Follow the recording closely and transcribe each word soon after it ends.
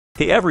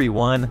Hey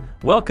everyone,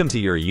 welcome to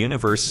your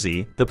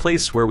university, the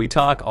place where we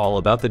talk all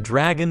about the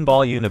Dragon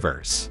Ball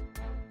universe.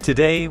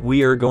 Today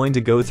we are going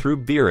to go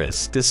through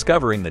Beerus,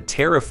 discovering the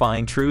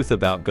terrifying truth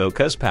about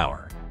Goku's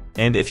power.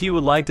 And if you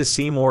would like to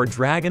see more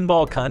Dragon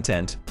Ball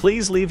content,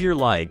 please leave your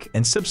like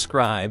and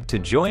subscribe to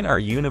join our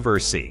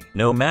university.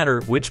 No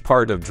matter which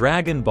part of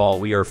Dragon Ball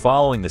we are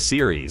following the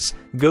series,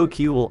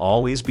 Goku will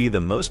always be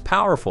the most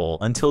powerful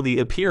until the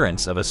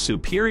appearance of a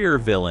superior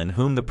villain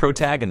whom the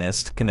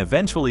protagonist can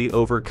eventually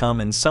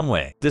overcome in some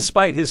way.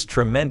 Despite his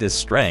tremendous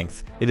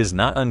strength, it is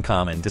not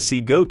uncommon to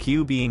see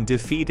Goku being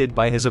defeated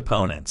by his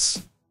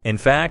opponents. In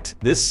fact,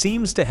 this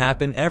seems to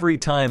happen every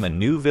time a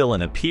new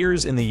villain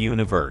appears in the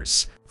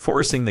universe,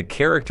 forcing the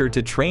character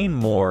to train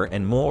more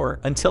and more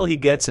until he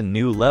gets a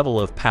new level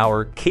of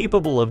power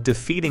capable of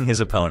defeating his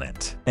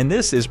opponent. And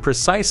this is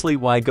precisely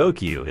why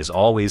Goku is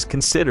always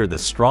considered the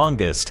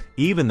strongest,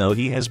 even though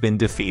he has been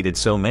defeated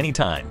so many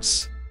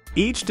times.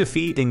 Each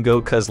defeat in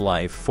Goku's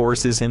life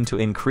forces him to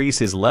increase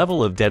his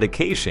level of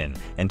dedication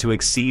and to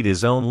exceed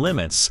his own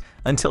limits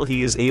until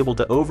he is able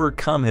to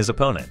overcome his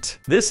opponent.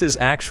 This is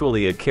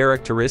actually a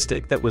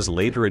characteristic that was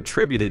later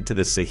attributed to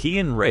the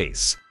Saiyan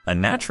race, a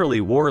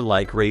naturally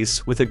warlike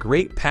race with a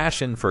great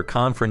passion for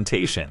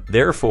confrontation.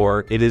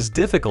 Therefore, it is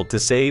difficult to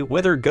say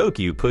whether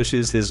Goku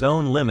pushes his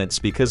own limits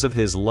because of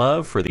his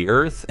love for the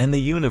Earth and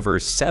the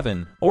Universe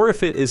 7, or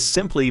if it is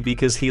simply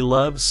because he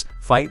loves,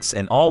 fights,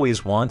 and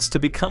always wants to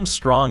become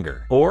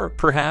stronger, or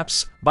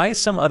perhaps by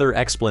some other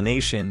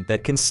explanation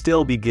that can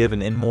still be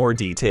given in more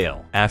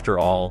detail. After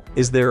all,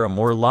 is there a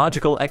more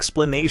logical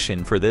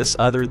explanation for this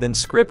other than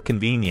script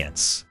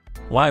convenience?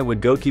 Why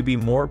would Goku be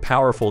more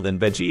powerful than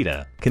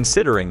Vegeta,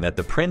 considering that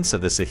the Prince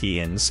of the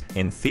Saiyans,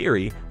 in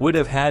theory, would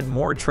have had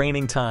more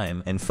training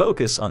time and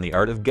focus on the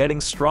art of getting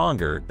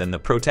stronger than the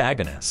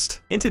protagonist?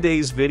 In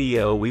today's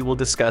video, we will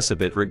discuss a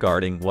bit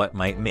regarding what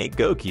might make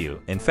Goku,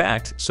 in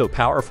fact, so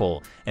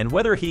powerful, and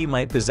whether he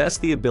might possess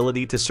the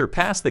ability to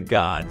surpass the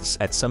gods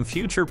at some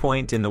future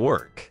point in the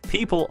work.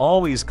 People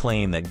always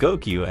claim that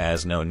Goku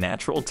has no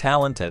natural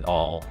talent at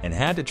all and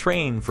had to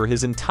train for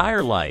his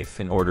entire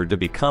life in order to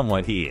become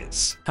what he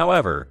is.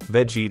 However,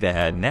 Vegeta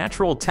had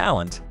natural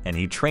talent and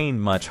he trained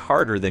much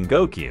harder than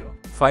Goku,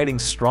 fighting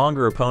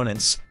stronger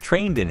opponents,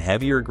 trained in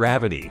heavier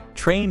gravity,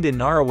 trained in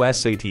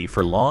Naruto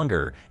for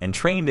longer, and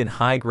trained in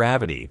high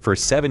gravity for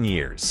 7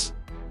 years.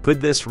 Could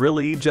this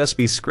really just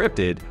be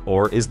scripted,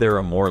 or is there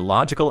a more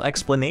logical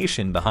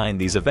explanation behind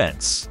these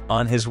events?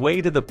 On his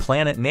way to the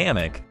planet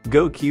Namek,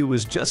 Goku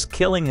was just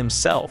killing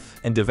himself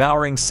and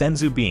devouring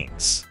senzu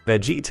beans.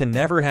 Vegeta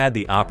never had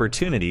the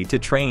opportunity to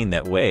train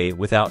that way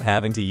without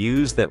having to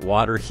use that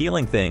water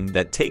healing thing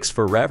that takes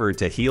forever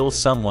to heal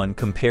someone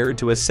compared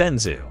to a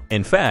senzu.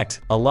 In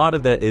fact, a lot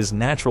of that is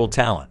natural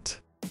talent.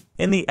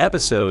 In the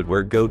episode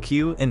where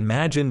Goku and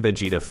Majin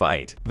Vegeta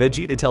fight,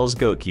 Vegeta tells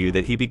Goku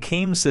that he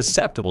became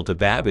susceptible to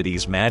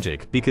Babbidi's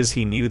magic because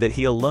he knew that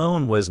he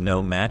alone was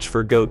no match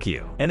for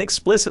Goku. And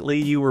explicitly,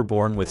 you were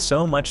born with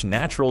so much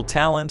natural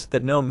talent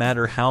that no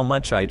matter how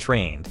much I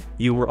trained,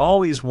 you were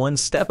always one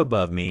step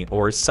above me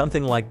or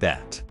something like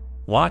that.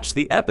 Watch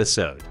the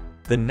episode.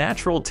 The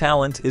natural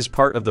talent is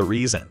part of the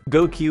reason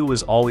Goku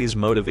was always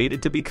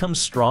motivated to become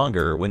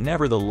stronger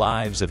whenever the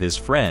lives of his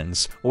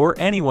friends or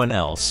anyone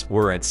else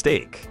were at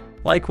stake.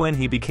 Like when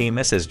he became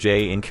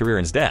SSJ in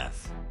Kuririn's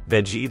death.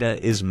 Vegeta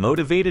is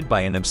motivated by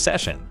an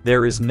obsession.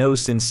 There is no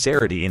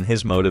sincerity in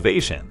his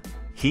motivation.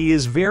 He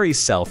is very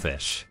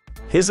selfish.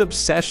 His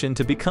obsession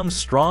to become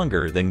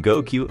stronger than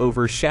Goku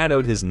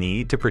overshadowed his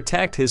need to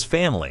protect his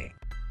family.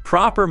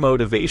 Proper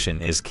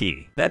motivation is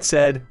key. That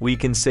said, we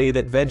can say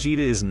that Vegeta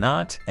is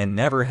not, and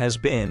never has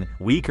been,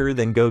 weaker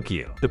than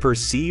Goku. The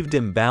perceived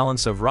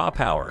imbalance of raw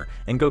power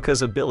and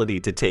Goku's ability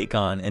to take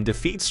on and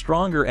defeat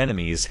stronger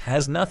enemies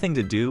has nothing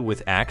to do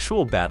with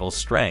actual battle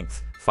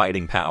strength,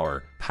 fighting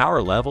power,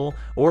 power level,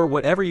 or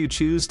whatever you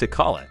choose to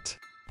call it.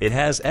 It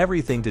has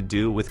everything to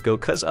do with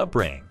Goku's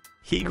upbringing.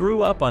 He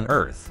grew up on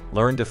Earth,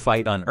 learned to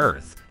fight on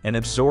Earth, and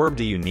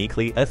absorbed a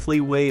uniquely earthly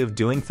way of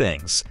doing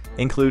things,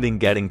 including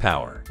getting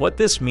power. What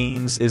this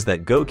means is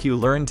that Goku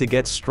learned to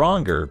get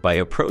stronger by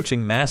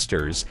approaching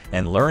masters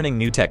and learning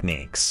new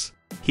techniques.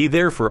 He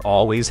therefore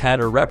always had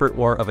a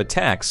repertoire of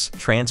attacks,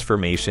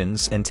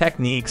 transformations, and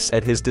techniques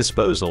at his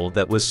disposal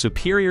that was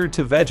superior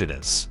to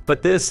Vegeta's.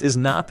 But this is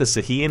not the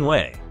Saiyan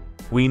way.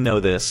 We know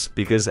this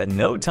because at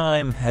no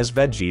time has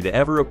Vegeta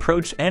ever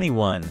approached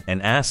anyone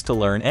and asked to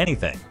learn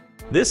anything.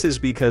 This is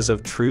because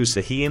of true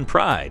Saiyan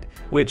pride,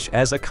 which,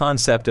 as a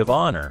concept of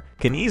honor,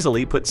 can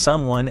easily put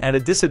someone at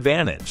a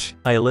disadvantage.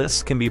 A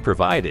list can be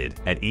provided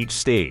at each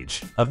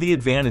stage of the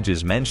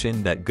advantages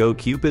mentioned that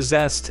Goku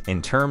possessed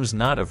in terms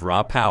not of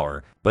raw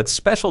power, but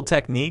special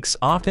techniques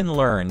often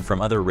learned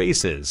from other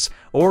races,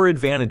 or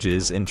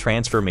advantages in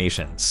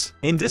transformations.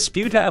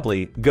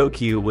 Indisputably,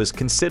 Goku was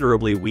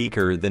considerably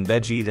weaker than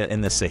Vegeta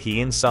in the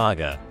Saiyan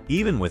saga,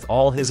 even with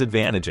all his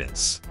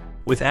advantages.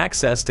 With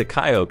access to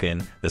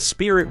Kaioken, the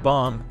Spirit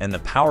Bomb, and the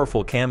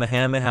powerful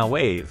Kamehameha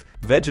Wave,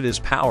 Vegeta's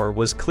power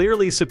was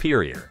clearly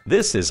superior.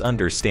 This is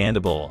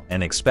understandable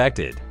and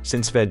expected,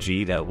 since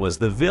Vegeta was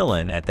the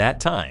villain at that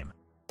time.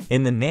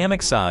 In the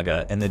Namek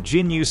Saga and the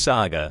Jinyu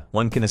Saga,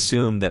 one can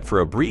assume that for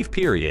a brief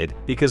period,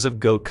 because of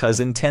Goku's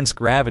intense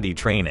gravity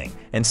training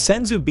and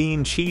Senzu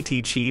being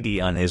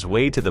cheaty on his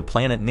way to the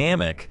planet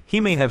Namek,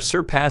 he may have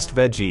surpassed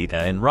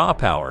Vegeta in raw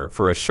power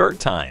for a short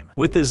time.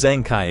 With the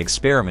Zenkai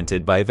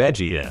experimented by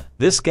Vegeta,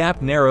 this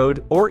gap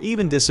narrowed or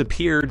even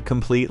disappeared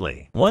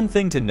completely. One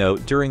thing to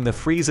note during the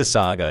Frieza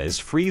Saga is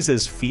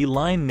Frieza's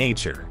feline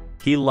nature.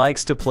 He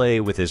likes to play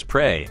with his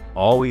prey,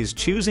 always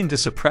choosing to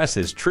suppress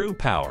his true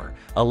power,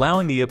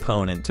 allowing the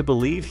opponent to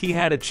believe he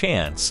had a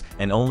chance,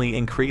 and only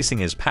increasing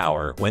his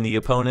power when the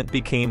opponent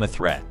became a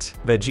threat.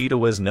 Vegeta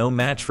was no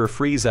match for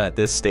Frieza at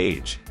this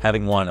stage,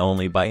 having won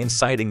only by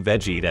inciting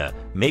Vegeta,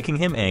 making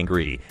him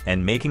angry,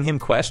 and making him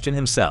question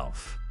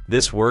himself.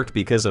 This worked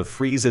because of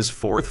Frieza's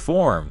fourth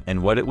form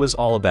and what it was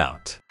all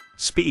about.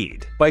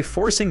 Speed. By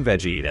forcing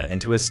Vegeta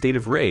into a state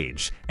of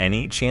rage,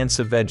 any chance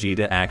of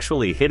Vegeta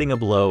actually hitting a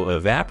blow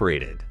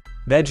evaporated.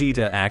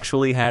 Vegeta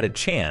actually had a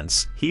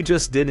chance, he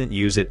just didn't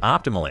use it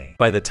optimally.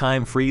 By the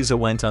time Frieza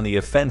went on the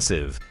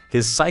offensive,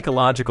 his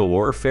psychological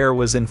warfare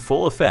was in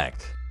full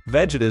effect.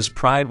 Vegeta's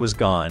pride was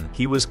gone,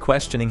 he was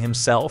questioning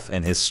himself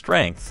and his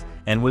strength,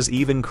 and was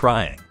even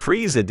crying.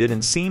 Frieza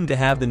didn't seem to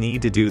have the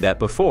need to do that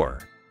before.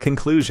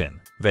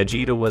 Conclusion.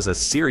 Vegeta was a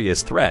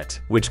serious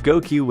threat, which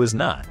Goku was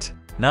not.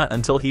 Not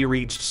until he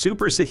reached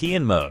Super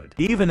Saiyan mode.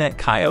 Even at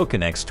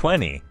Kaioken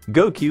X20,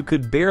 Goku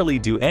could barely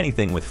do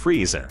anything with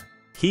Frieza.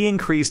 He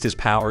increased his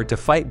power to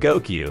fight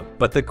Goku,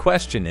 but the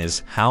question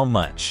is, how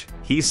much?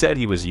 He said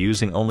he was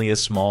using only a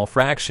small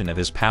fraction of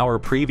his power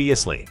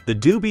previously. The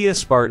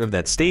dubious part of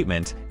that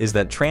statement is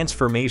that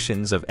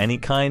transformations of any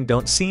kind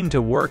don't seem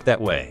to work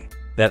that way.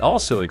 That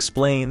also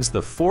explains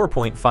the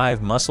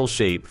 4.5 muscle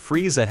shape.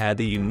 Frieza had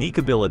the unique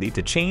ability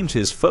to change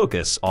his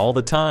focus all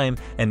the time,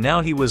 and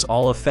now he was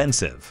all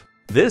offensive.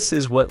 This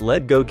is what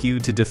led Goku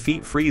to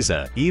defeat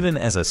Frieza even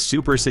as a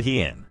Super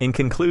Saiyan. In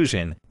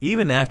conclusion,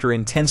 even after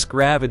intense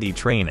gravity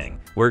training,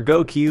 where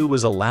Goku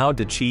was allowed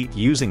to cheat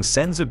using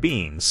Senzu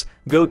beams,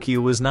 Goku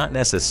was not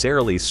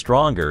necessarily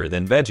stronger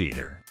than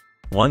Vegeta.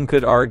 One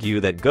could argue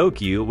that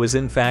Goku was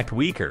in fact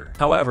weaker.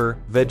 However,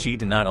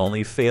 Vegeta not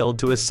only failed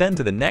to ascend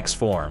to the next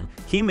form,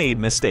 he made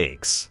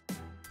mistakes.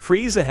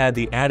 Frieza had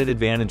the added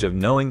advantage of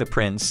knowing the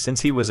prince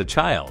since he was a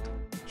child.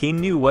 He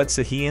knew what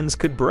Saiyans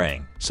could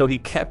bring, so he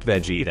kept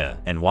Vegeta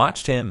and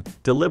watched him,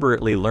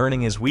 deliberately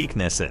learning his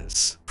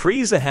weaknesses.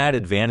 Frieza had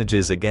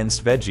advantages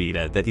against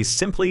Vegeta that he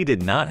simply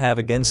did not have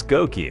against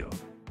Goku.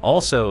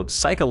 Also,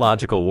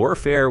 psychological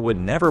warfare would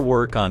never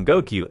work on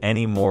Goku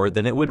any more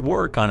than it would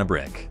work on a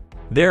brick.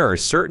 There are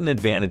certain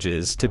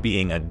advantages to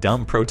being a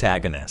dumb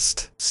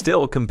protagonist.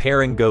 Still,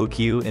 comparing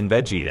Goku and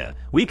Vegeta,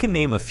 we can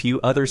name a few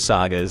other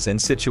sagas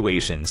and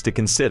situations to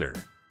consider.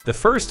 The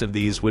first of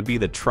these would be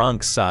the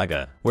Trunks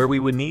saga, where we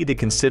would need to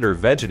consider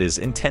Vegeta's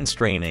intense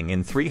training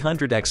in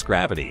 300x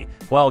gravity,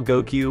 while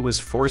Goku was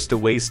forced to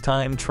waste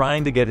time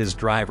trying to get his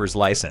driver's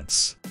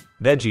license.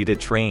 Vegeta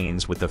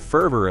trains with the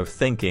fervor of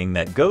thinking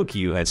that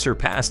Goku had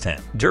surpassed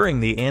him. During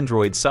the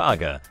Android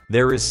saga,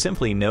 there is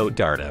simply no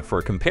data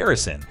for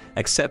comparison,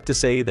 except to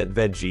say that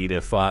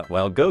Vegeta fought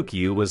while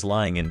Goku was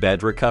lying in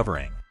bed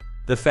recovering.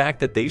 The fact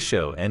that they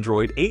show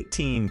Android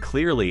 18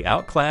 clearly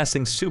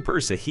outclassing Super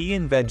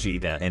Saiyan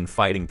Vegeta in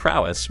fighting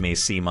prowess may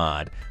seem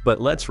odd,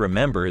 but let's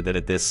remember that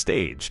at this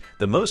stage,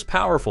 the most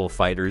powerful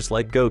fighters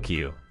like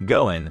Goku,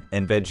 Gohan,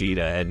 and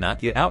Vegeta had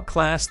not yet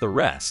outclassed the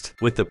rest.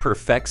 With the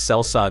Perfect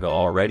Cell saga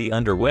already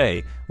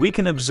underway, we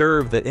can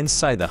observe that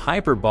inside the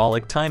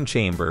hyperbolic time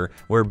chamber,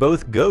 where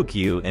both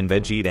Goku and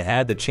Vegeta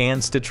had the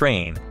chance to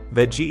train,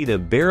 Vegeta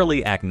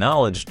barely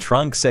acknowledged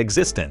Trunks'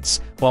 existence,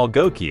 while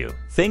Goku,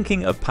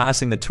 thinking of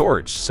passing the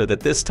torch so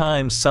that this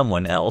time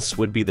someone else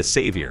would be the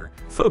savior,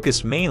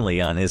 focused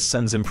mainly on his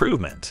son's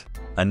improvement.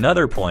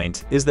 Another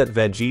point is that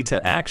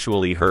Vegeta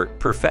actually hurt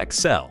Perfect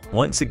Cell.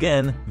 Once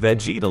again,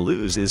 Vegeta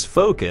loses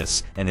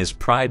focus and his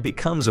pride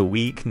becomes a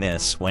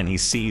weakness when he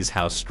sees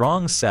how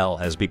strong Cell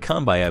has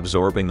become by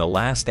absorbing the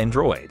last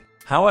android.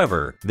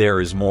 However, there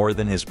is more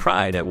than his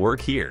pride at work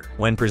here.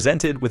 When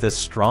presented with a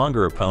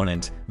stronger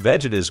opponent,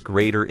 Vegeta's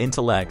greater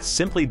intellect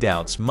simply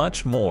doubts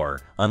much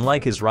more,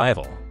 unlike his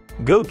rival.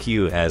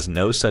 Goku has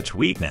no such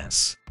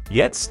weakness.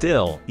 Yet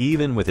still,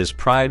 even with his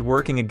pride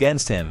working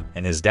against him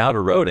and his doubt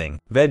eroding,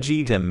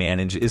 Vegeta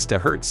manages to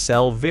hurt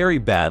Cell very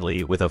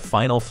badly with a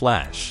final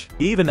flash.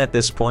 Even at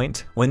this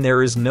point, when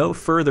there is no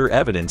further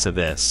evidence of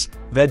this,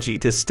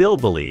 Vegeta still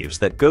believes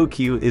that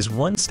Goku is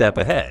one step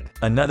ahead.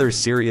 Another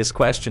serious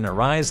question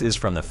arises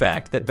from the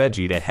fact that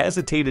Vegeta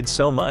hesitated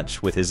so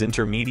much with his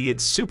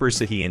intermediate Super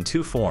Saiyan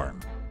 2 form.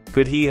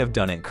 Could he have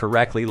done it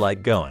correctly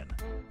like Gohan?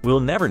 We'll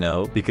never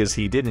know because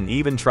he didn't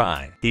even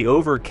try. He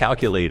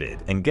overcalculated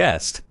and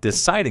guessed,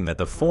 deciding that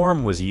the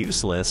form was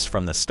useless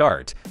from the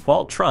start,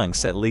 while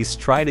Trunks at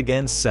least tried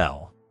against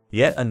Cell.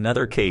 Yet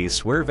another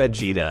case where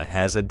Vegeta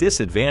has a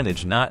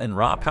disadvantage not in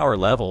raw power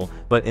level,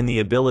 but in the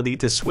ability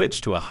to switch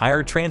to a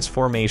higher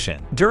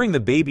transformation. During the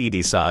Baby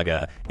D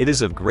saga, it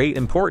is of great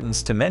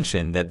importance to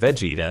mention that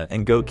Vegeta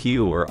and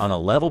Goku were on a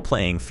level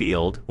playing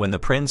field when the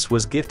prince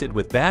was gifted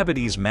with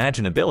Babidi's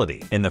Majin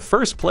ability. In the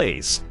first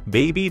place,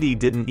 Baby D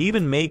didn't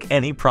even make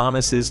any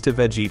promises to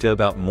Vegeta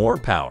about more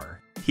power.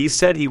 He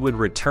said he would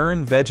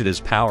return Vegeta's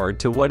power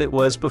to what it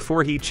was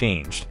before he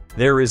changed.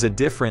 There is a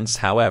difference,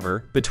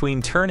 however,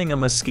 between turning a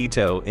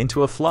mosquito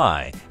into a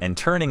fly and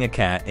turning a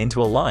cat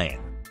into a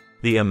lion.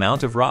 The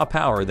amount of raw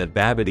power that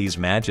Babidi's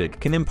magic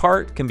can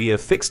impart can be a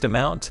fixed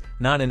amount,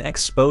 not an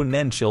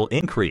exponential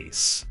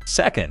increase.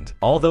 Second,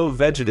 although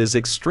Vegeta's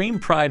extreme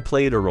pride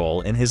played a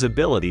role in his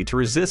ability to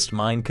resist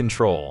mind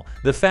control,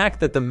 the fact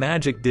that the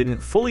magic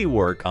didn't fully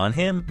work on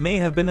him may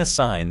have been a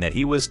sign that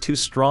he was too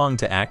strong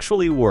to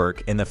actually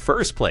work in the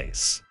first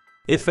place.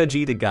 If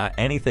Vegeta got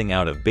anything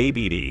out of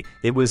Baby D,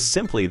 it was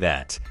simply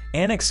that,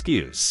 an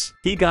excuse.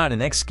 He got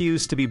an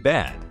excuse to be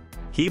bad.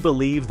 He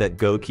believed that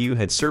Goku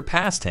had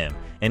surpassed him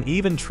and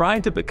even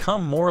tried to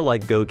become more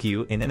like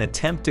Goku in an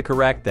attempt to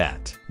correct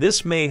that.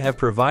 This may have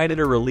provided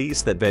a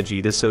release that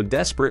Vegeta so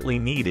desperately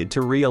needed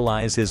to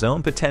realize his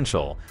own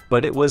potential,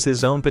 but it was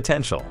his own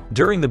potential.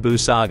 During the Buu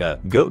saga,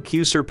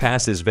 Goku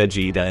surpasses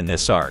Vegeta in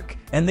this arc,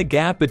 and the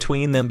gap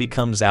between them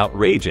becomes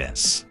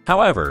outrageous.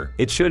 However,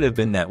 it should have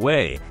been that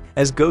way,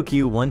 as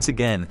Goku once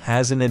again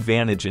has an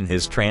advantage in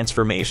his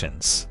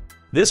transformations.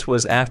 This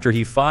was after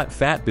he fought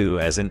Fat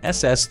Buu as an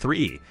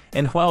SS3,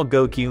 and while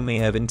Goku may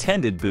have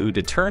intended Buu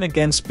to turn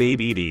against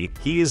Baby D,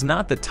 he is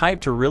not the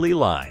type to really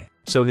lie.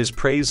 So his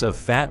praise of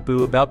Fat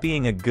Buu about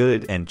being a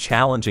good and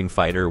challenging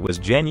fighter was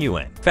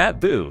genuine.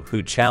 Fat Buu,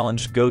 who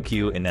challenged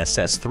Goku in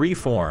SS3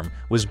 form,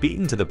 was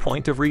beaten to the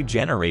point of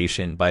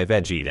regeneration by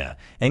Vegeta,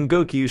 and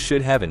Goku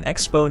should have an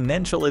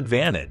exponential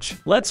advantage.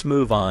 Let's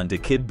move on to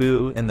Kid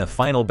Buu in the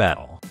final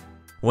battle.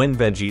 When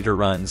Vegeta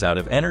runs out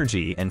of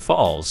energy and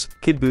falls,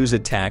 Kid Buu's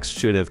attacks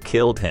should have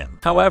killed him.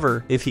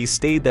 However, if he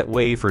stayed that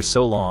way for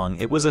so long,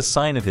 it was a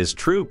sign of his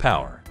true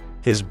power.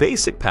 His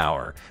basic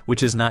power,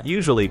 which is not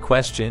usually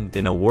questioned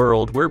in a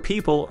world where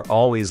people are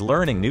always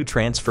learning new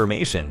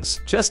transformations,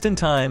 just in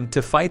time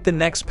to fight the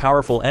next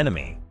powerful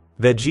enemy.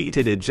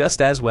 Vegeta did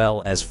just as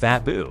well as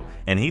Fat Buu,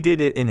 and he did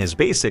it in his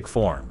basic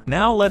form.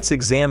 Now let's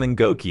examine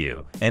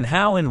Goku, and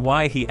how and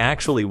why he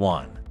actually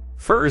won.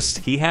 First,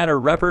 he had a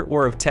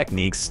repertoire of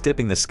techniques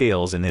tipping the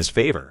scales in his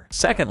favor.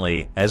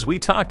 Secondly, as we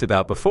talked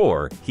about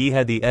before, he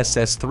had the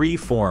SS3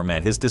 form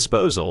at his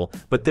disposal,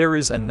 but there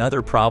is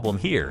another problem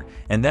here,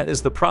 and that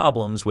is the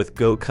problems with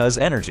Goku's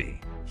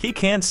energy. He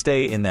can't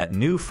stay in that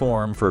new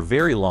form for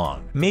very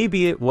long.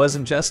 Maybe it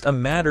wasn't just a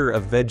matter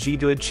of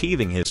Vegeta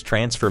achieving his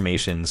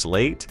transformations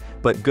late,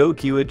 but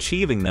Goku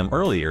achieving them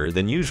earlier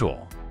than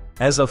usual.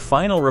 As a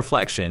final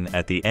reflection,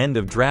 at the end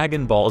of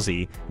Dragon Ball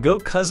Z,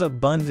 Goku's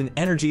abundant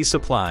energy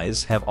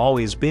supplies have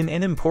always been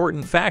an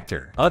important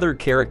factor. Other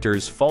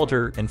characters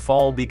falter and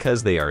fall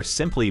because they are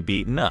simply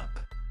beaten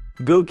up.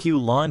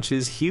 Goku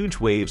launches huge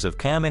waves of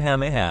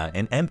Kamehameha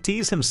and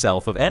empties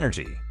himself of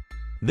energy.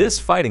 This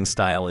fighting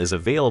style is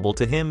available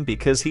to him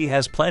because he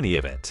has plenty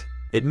of it.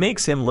 It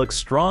makes him look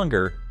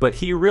stronger, but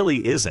he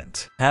really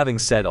isn't. Having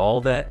said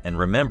all that and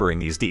remembering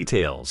these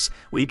details,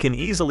 we can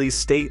easily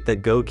state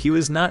that Goku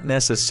is not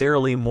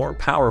necessarily more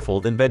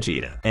powerful than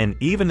Vegeta. And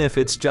even if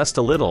it's just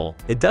a little,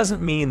 it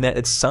doesn't mean that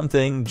it's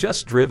something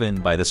just driven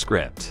by the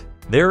script.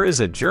 There is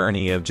a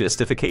journey of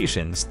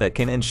justifications that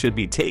can and should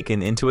be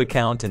taken into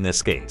account in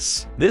this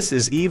case. This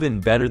is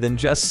even better than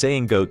just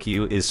saying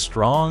Goku is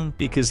strong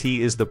because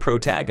he is the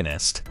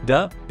protagonist.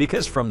 Duh,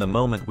 because from the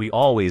moment we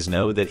always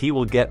know that he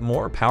will get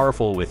more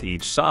powerful with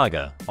each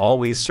saga,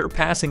 always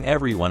surpassing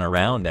everyone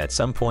around at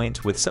some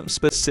point with some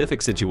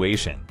specific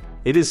situation.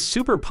 It is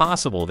super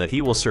possible that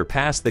he will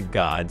surpass the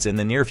gods in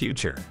the near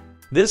future.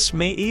 This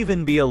may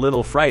even be a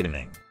little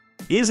frightening.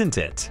 Isn't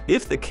it?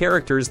 If the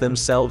characters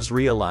themselves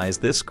realize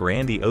this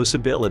grandiose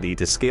ability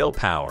to scale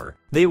power,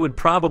 they would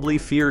probably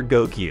fear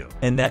Goku,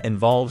 and that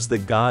involves the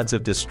gods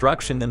of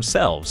destruction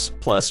themselves,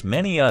 plus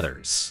many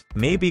others.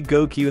 Maybe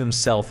Goku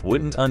himself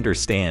wouldn't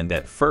understand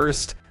at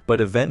first, but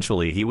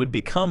eventually he would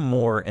become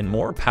more and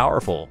more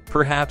powerful,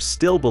 perhaps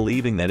still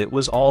believing that it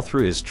was all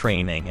through his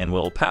training and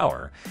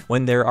willpower,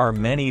 when there are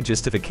many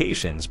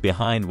justifications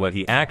behind what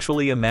he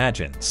actually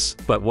imagines.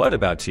 But what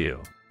about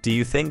you? Do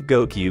you think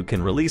Goku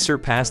can really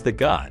surpass the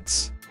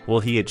gods? Will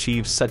he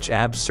achieve such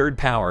absurd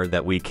power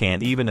that we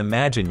can't even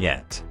imagine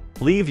yet?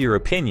 Leave your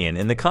opinion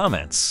in the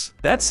comments.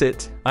 That's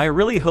it. I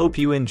really hope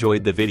you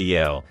enjoyed the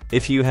video.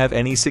 If you have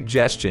any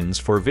suggestions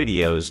for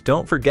videos,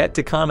 don't forget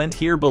to comment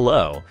here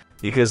below,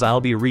 because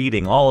I'll be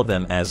reading all of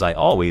them as I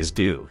always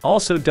do.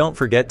 Also, don't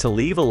forget to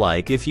leave a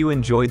like if you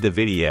enjoyed the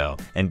video,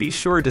 and be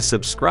sure to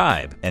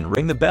subscribe and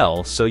ring the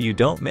bell so you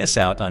don't miss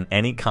out on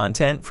any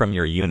content from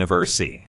your university.